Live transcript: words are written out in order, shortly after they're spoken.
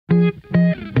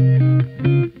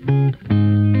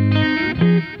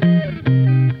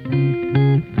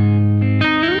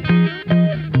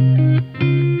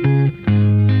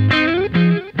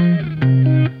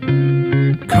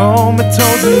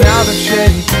Comatose and out of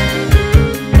shape,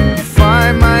 you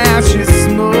find my ashes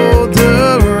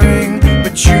smoldering,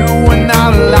 but you are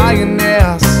not a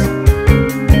lioness.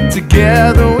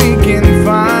 Together we can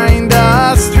find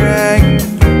our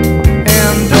strength.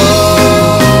 And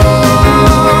all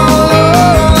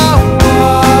I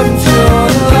want your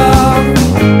love.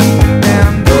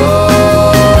 And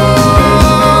all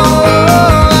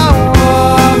I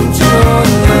want your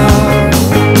love.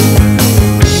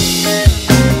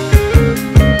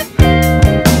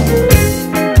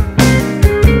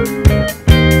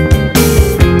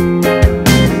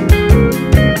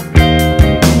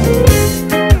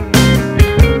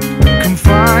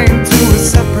 Confined to a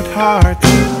separate heart,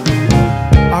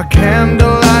 our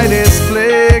candlelight is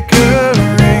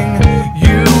flickering.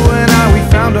 You and I, we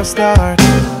found our start.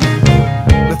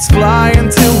 Let's fly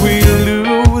until we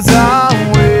lose our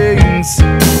wings.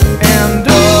 And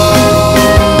all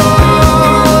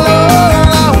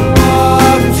I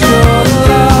want your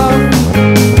love.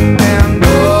 And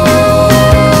all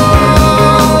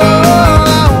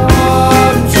I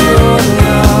want your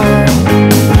love.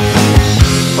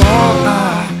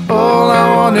 All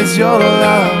I want is your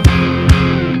love.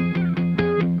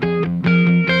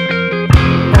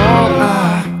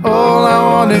 All I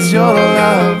want is your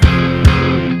love.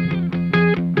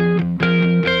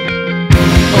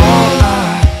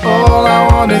 All I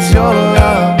want is your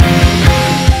love.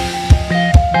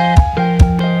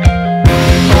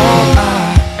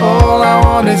 All I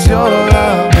want is your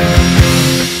love.